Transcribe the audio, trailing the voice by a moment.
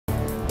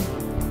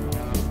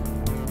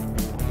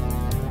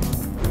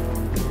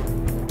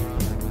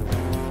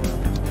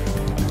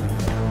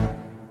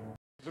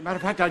Matter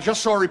of fact, I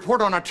just saw a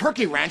report on a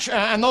turkey ranch,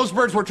 and those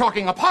birds were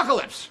talking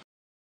apocalypse.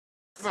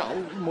 Well,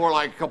 more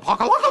like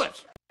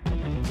apocalypse.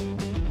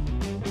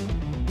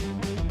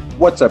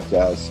 What's up,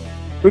 guys?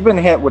 We've been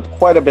hit with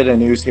quite a bit of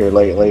news here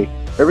lately.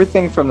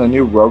 Everything from the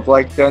new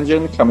roguelike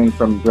dungeon coming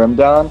from Grim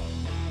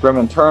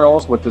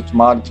Internals with its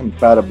mod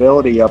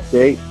compatibility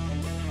update,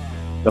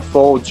 the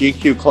full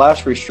GQ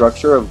class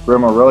restructure of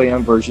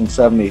Grimarillion version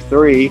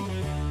 73,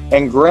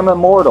 and Grim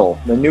Immortal,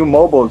 the new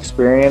mobile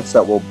experience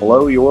that will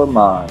blow your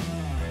mind.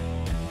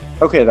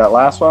 Okay, that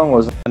last one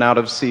was an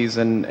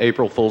out-of-season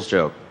April Fool's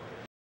joke.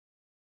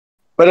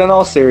 But in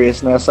all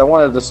seriousness, I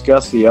want to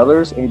discuss the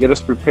others and get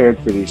us prepared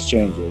for these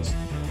changes.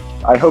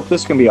 I hope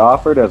this can be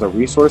offered as a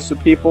resource to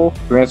people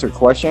to answer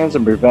questions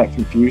and prevent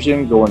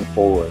confusion going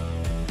forward.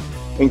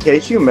 In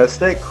case you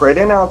missed it, Crate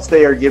announced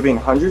they are giving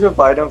hundreds of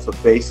items a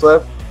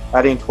facelift,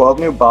 adding 12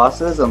 new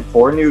bosses and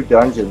 4 new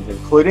dungeons,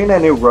 including a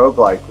new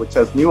roguelike, which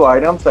has new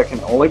items that can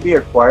only be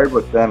acquired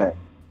within it.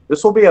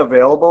 This will be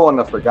available in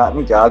the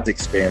Forgotten Gods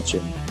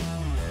expansion.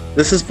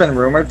 This has been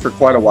rumored for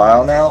quite a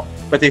while now,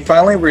 but they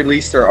finally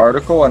released their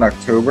article in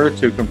October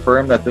to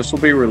confirm that this will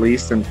be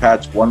released in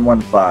patch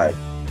 115.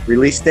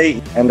 Release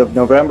date, end of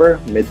November,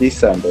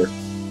 mid-December.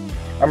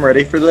 I'm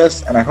ready for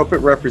this, and I hope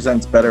it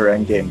represents better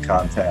endgame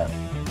content.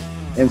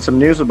 In some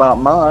news about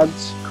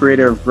mods,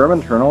 creator of Grim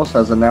Internals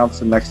has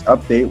announced the next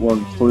update will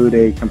include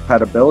a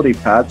compatibility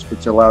patch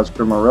which allows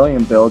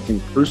Grimarillion builds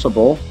in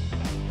Crucible.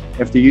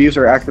 If the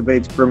user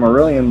activates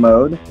Grimarillion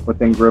mode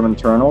within Grim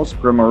Internals,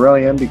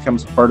 Grimarillion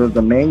becomes part of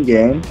the main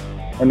game,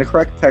 and the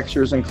correct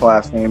textures and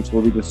class names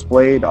will be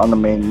displayed on the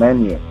main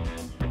menu.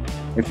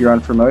 If you're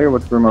unfamiliar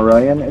with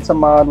Grimarillion, it's a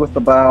mod with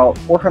about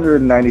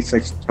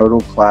 496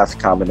 total class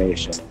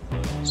combinations,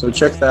 so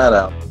check that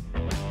out.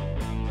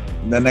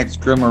 The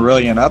next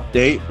Grimarillion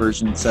update,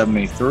 version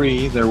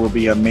 73, there will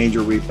be a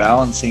major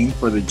rebalancing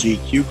for the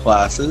GQ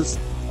classes.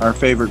 Our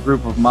favorite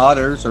group of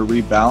modders are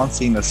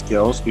rebalancing the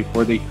skills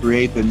before they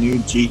create the new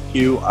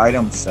GQ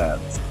item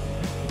sets.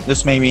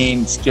 This may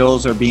mean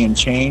skills are being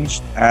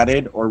changed,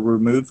 added, or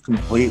removed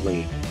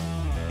completely.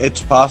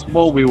 It's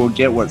possible we will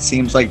get what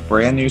seems like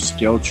brand new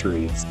skill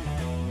trees.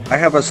 I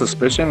have a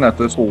suspicion that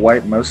this will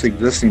wipe most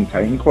existing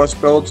Titan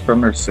Quest builds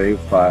from their save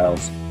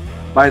files.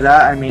 By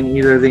that I mean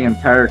either the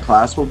entire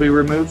class will be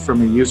removed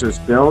from a user's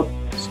build,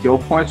 skill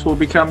points will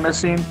become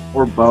missing,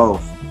 or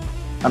both.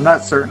 I'm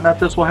not certain that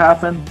this will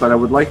happen, but I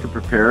would like to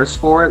prepare us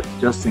for it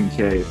just in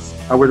case.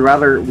 I would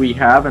rather we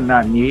have and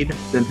not need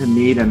than to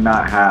need and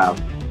not have.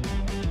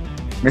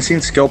 Missing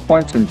skill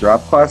points in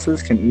drop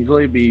classes can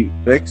easily be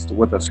fixed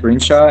with a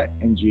screenshot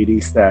in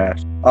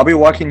GDStash. I'll be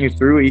walking you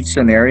through each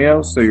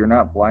scenario so you're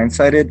not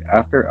blindsided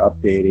after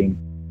updating.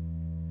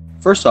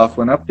 First off,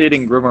 when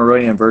updating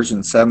Grimarillion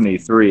version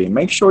 73,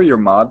 make sure your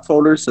mod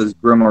folder says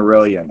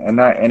Grimarillion and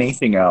not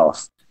anything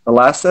else. The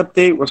last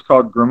update was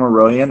called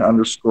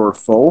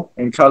Grimarillion_full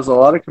and caused a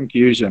lot of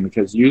confusion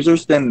because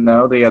users didn't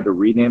know they had to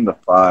rename the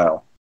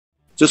file.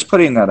 Just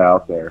putting that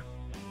out there.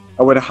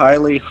 I would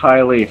highly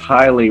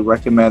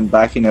recommend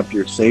backing up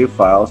your save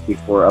files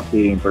before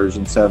updating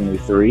version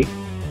 73.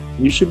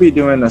 You should be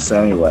doing this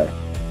anyway.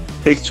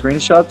 Take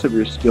screenshots of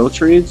your skill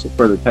trees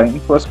for the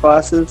Titan Quest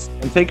classes,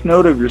 and take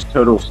note of your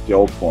total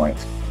skill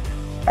points.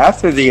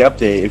 After the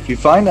update, if you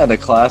find that a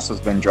class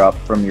has been dropped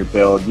from your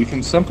build, you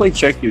can simply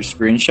check your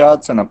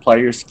screenshots and apply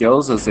your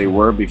skills as they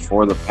were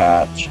before the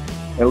patch.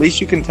 At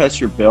least you can test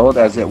your build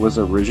as it was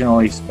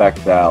originally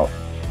spec'd out.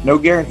 No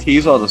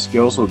guarantees all the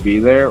skills will be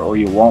there, or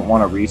you won't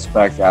want to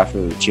respec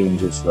after the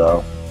changes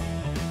though.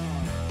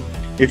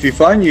 If you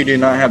find you do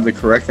not have the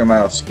correct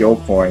amount of skill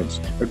points,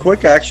 a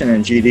quick action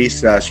in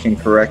GDStash can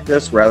correct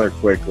this rather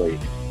quickly.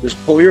 Just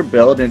pull your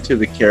build into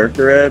the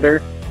character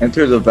editor,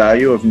 enter the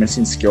value of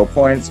missing skill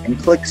points, and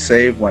click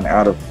save when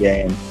out of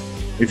game.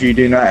 If you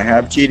do not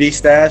have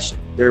GDStash,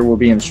 there will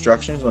be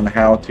instructions on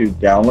how to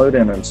download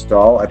and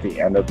install at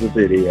the end of the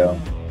video.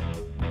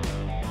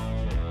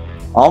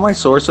 All my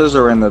sources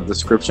are in the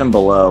description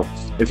below.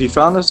 If you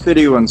found this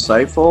video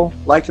insightful,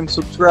 like and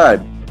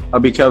subscribe. I'll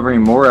be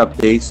covering more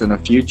updates in the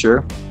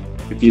future.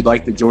 If you'd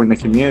like to join the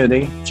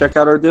community, check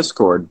out our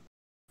Discord.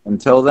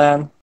 Until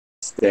then,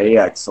 stay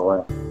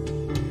excellent.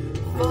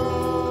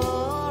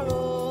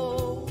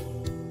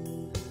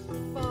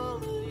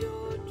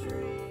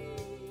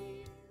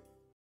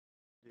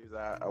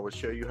 I will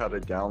show you how to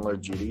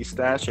download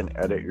GDStash and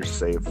edit your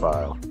save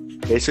file.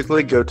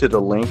 Basically, go to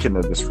the link in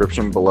the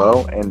description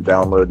below and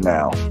download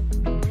now.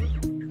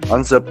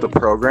 Unzip the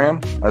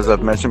program. As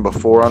I've mentioned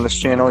before on this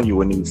channel, you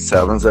will need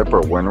 7-zip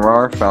or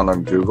WinRAR found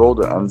on Google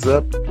to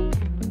unzip.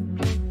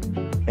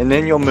 And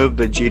then you'll move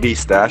the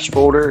GDStash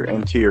folder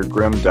into your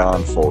Grim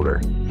Dawn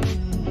folder.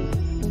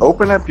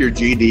 Open up your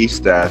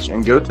GDStash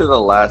and go to the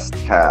last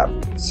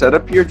tab. Set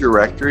up your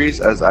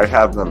directories as I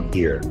have them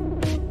here.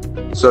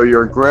 So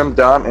your Grim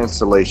Dawn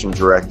installation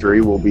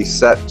directory will be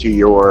set to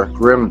your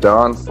Grim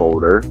Dawn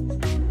folder,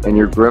 and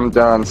your Grim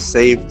Dawn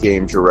save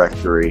game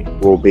directory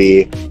will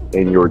be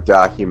in your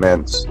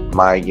Documents,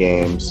 My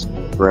Games,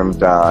 Grim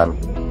Dawn,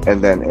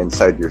 and then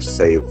inside your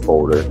save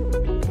folder.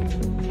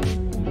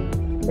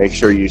 Make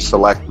sure you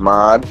select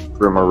Mod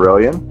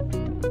Grimarillion,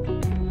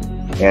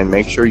 and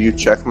make sure you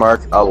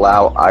checkmark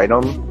Allow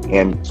Item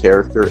and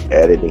Character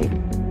Editing,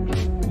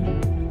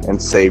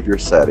 and save your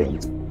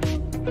settings.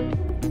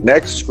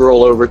 Next,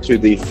 scroll over to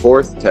the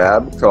 4th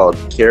tab called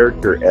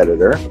Character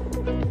Editor.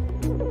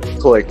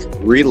 Click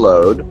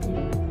Reload,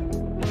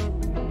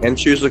 and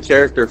choose a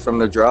character from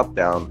the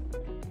drop-down